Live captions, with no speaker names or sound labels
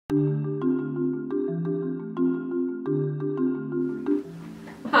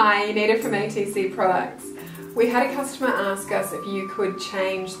Hi, Jannita from ATC Products. We had a customer ask us if you could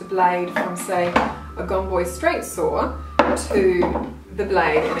change the blade from, say, a Gomboy straight saw to the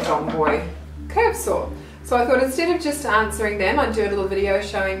blade in a Gomboy curved saw. So I thought instead of just answering them, I'd do a little video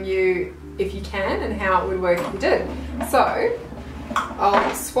showing you if you can and how it would work if you did. So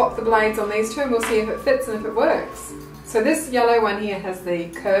I'll swap the blades on these two and we'll see if it fits and if it works. So this yellow one here has the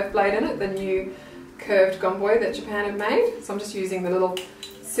curved blade in it, the new curved Gomboy that Japan have made. So I'm just using the little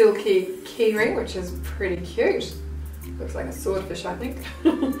Silky keyring, which is pretty cute. Looks like a swordfish, I think,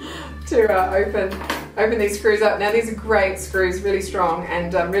 to open these screws up. Now these are great screws, really strong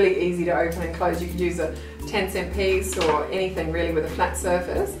and really easy to open and close. You could use a 10-cent piece or anything really with a flat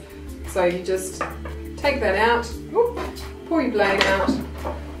surface. So you just take that out, whoop, pull your blade out,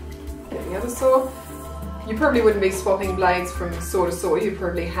 get the other saw. You probably wouldn't be swapping blades from saw to saw. You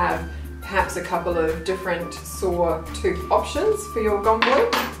probably have perhaps a couple of different saw tooth options for your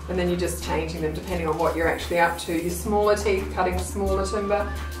Gomboy, and then you're just changing them depending on what you're actually up to. Your smaller teeth cutting smaller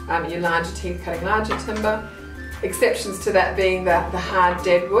timber, your larger teeth cutting larger timber. Exceptions to that being the hard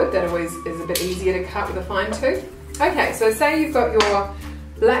dead wood that always is a bit easier to cut with a fine tooth. Okay, so say you've got your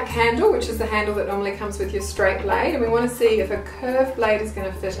black handle, which is the handle that normally comes with your straight blade, and we want to see if a curved blade is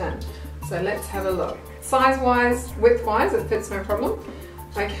going to fit in. So let's have a look. Size-wise, width-wise, it fits no problem.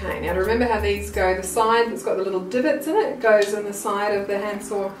 Okay, now to remember how these go, the side that's got the little divots in it goes in the side of the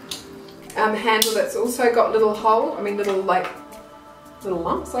handsaw handle that's also got little little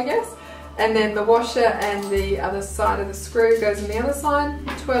lumps, I guess. And then the washer and the other side of the screw goes in the other side,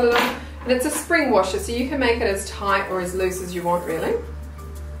 twirl it up. And it's a spring washer, so you can make it as tight or as loose as you want, really.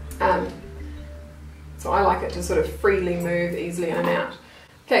 So I like it to sort of freely move easily in and out.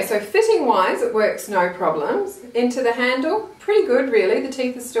 Okay, so fitting wise it works no problems. Into the handle, pretty good really, the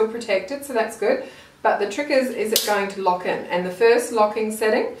teeth are still protected, so that's good. But the trick is it going to lock in? And the first locking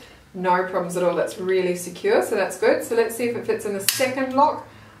setting, no problems at all, that's really secure, so that's good. So let's see if it fits in the second lock.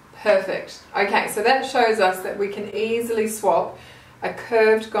 Perfect. Okay, so that shows us that we can easily swap a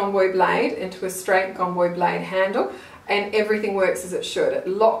curved Gomboy blade into a straight Gomboy blade handle, and everything works as it should. It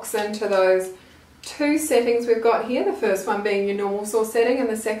locks into those two settings we've got here, the first one being your normal saw setting and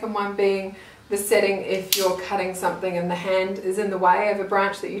the second one being the setting if you're cutting something and the hand is in the way of a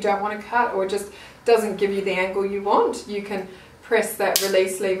branch that you don't want to cut or just doesn't give you the angle you want. You can press that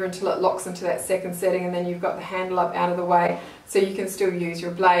release lever until it locks into that second setting, and then you've got the handle up out of the way so you can still use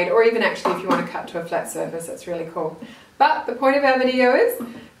your blade, or even actually if you want to cut to a flat surface, that's really cool. But the point of our video is,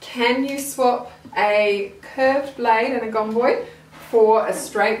 can you swap a curved blade in a Gomboy for a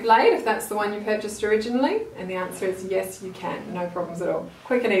straight blade if that's the one you purchased originally? And the answer is yes, you can, no problems at all.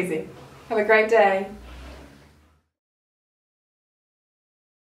 Quick and easy. Have a great day.